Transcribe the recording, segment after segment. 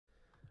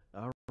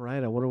All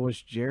right, I want to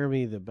wish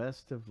Jeremy the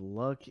best of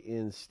luck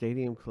in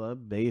Stadium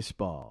Club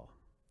baseball.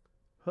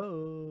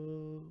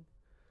 Ho!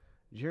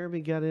 Jeremy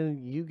got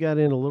in. You got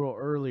in a little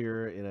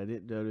earlier, and I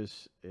didn't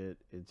notice it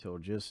until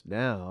just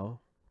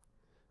now.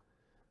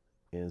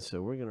 And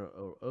so we're gonna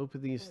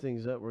open these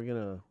things up. We're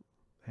gonna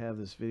have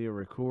this video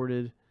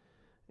recorded,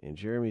 and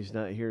Jeremy's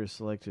not here to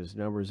select his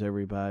numbers,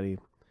 everybody.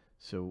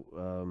 So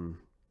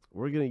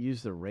we're gonna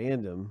use the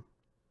random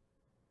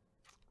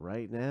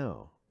right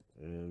now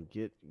and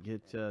get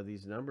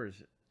these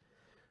numbers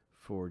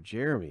for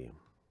Jeremy.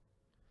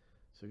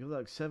 So good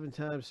luck 7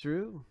 times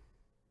through.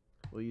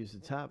 We'll use the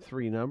top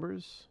 3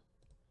 numbers.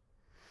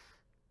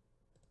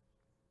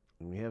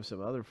 And we have some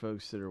other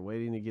folks that are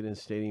waiting to get in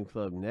Stadium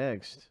Club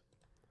next.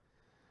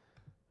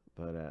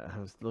 But I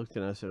was looked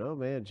and I said, oh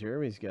man,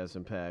 Jeremy's got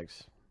some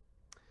packs.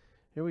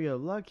 Here we go.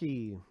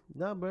 Lucky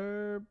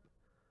number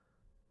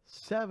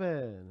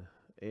 7.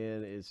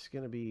 And it's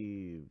going to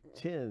be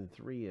 10,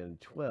 3,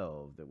 and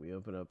 12 that we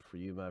open up for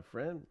you, my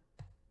friend.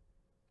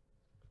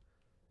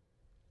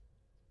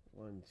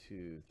 1,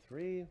 2,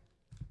 3,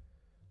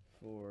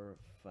 4,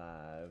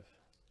 5,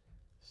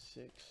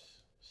 6,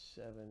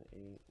 7,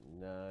 8,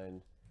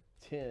 9,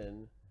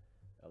 10,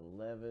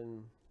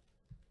 11,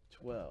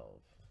 12.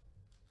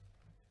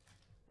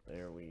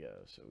 There we go.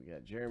 So we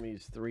got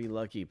Jeremy's 3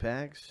 lucky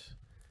packs.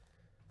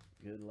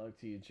 Good luck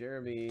to you,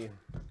 Jeremy,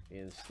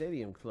 in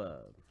Stadium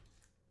Club.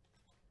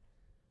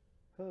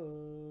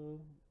 Oh,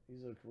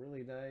 these look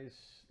really nice.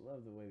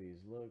 Love the way these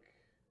look.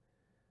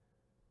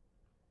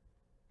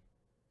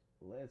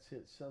 Let's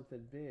hit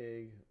something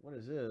big. What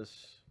is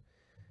this?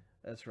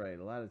 That's right.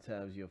 A lot of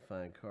times you'll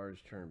find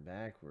cards turned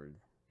backward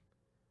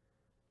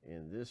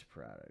in this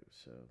product.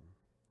 So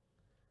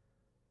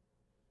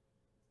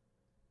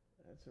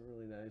that's a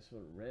really nice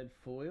one. Red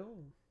foil.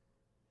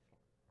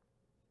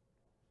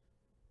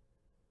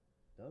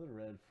 Another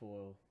red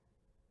foil.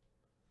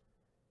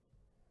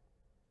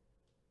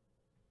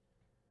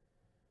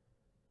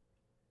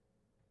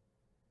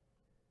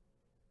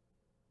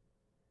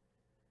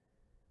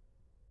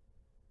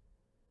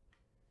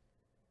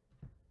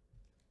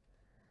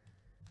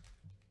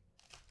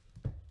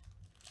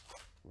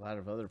 A lot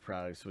of other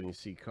products, when you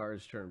see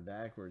cards turned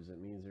backwards,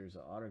 it means there's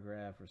an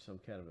autograph or some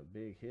kind of a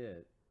big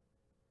hit.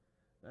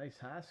 Nice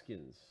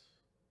Hoskins.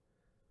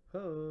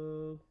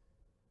 Ho!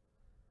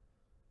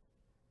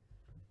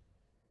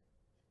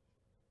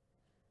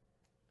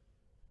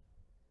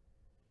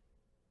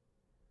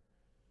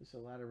 There's a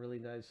lot of really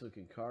nice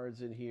looking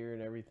cards in here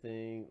and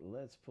everything.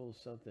 Let's pull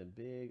something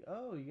big.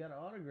 Oh, you got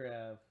an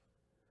autograph.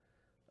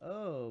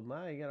 Oh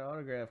my, you got an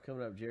autograph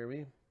coming up,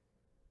 Jeremy.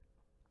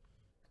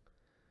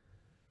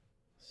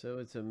 So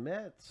it's a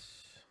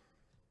Mets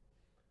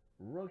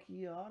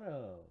rookie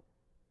auto.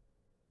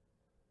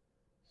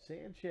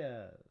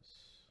 Sanchez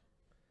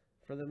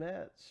for the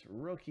Mets,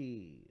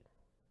 rookie.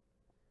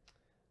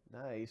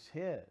 Nice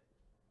hit.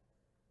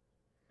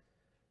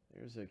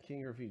 There's a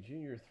King Griffey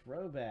Jr.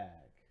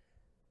 throwback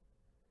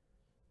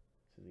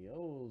to the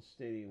old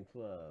Stadium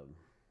Club.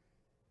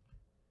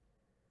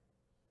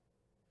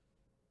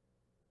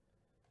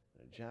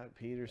 Jock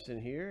Peterson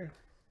here.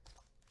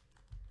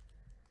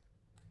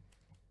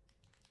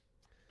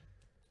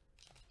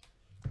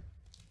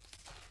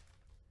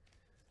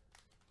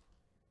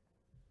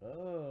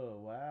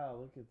 Oh, wow,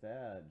 look at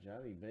that.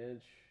 Johnny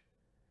Bench.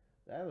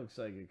 That looks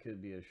like it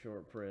could be a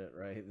short print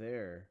right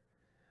there.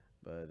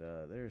 But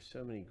there's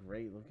so many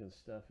great looking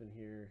stuff in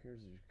here.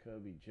 Here's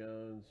Jacoby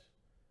Jones.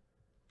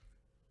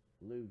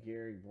 Lou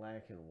Gehrig,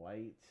 black and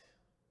white.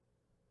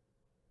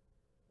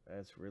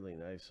 That's really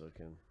nice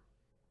looking.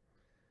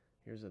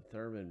 Here's a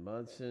Thurman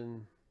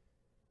Munson.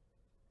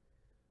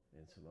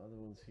 And some other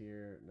ones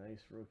here.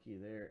 Nice rookie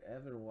there.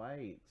 Evan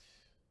White.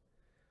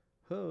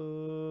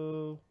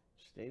 Ho!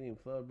 Stadium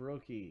Club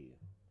rookie.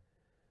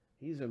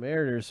 He's a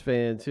Mariners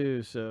fan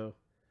too, so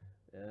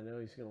I know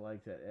he's going to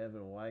like that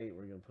Evan White.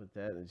 We're going to put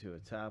that into a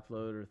top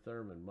loader.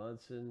 Thurman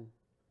Munson.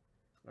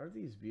 Aren't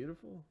these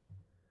beautiful?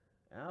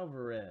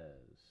 Alvarez.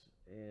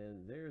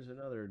 And there's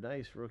another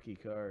nice rookie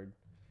card.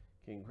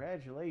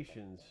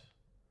 Congratulations.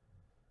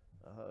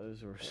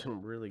 Those were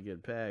some really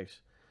good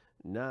packs.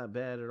 Not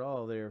bad at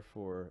all there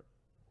for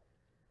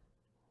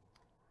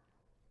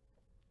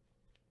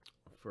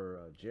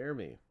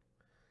Jeremy.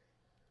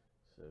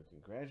 So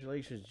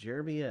congratulations,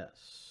 Jeremy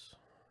S.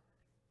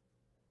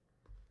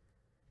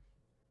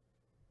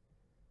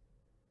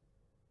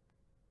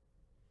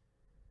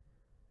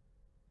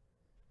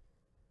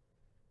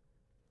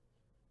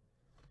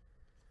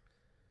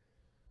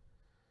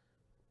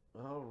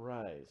 All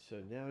right,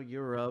 so now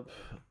you're up,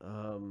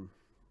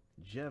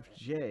 Jeff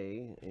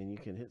J, and you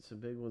can hit some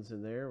big ones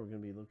in there. We're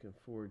going to be looking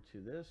forward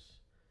to this.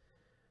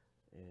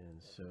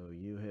 And so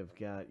you have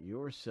got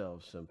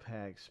yourself some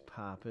packs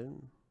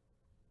popping.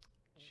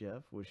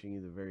 Jeff, wishing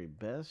you the very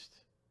best.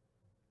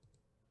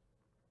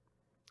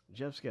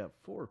 Jeff's got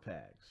 4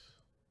 packs.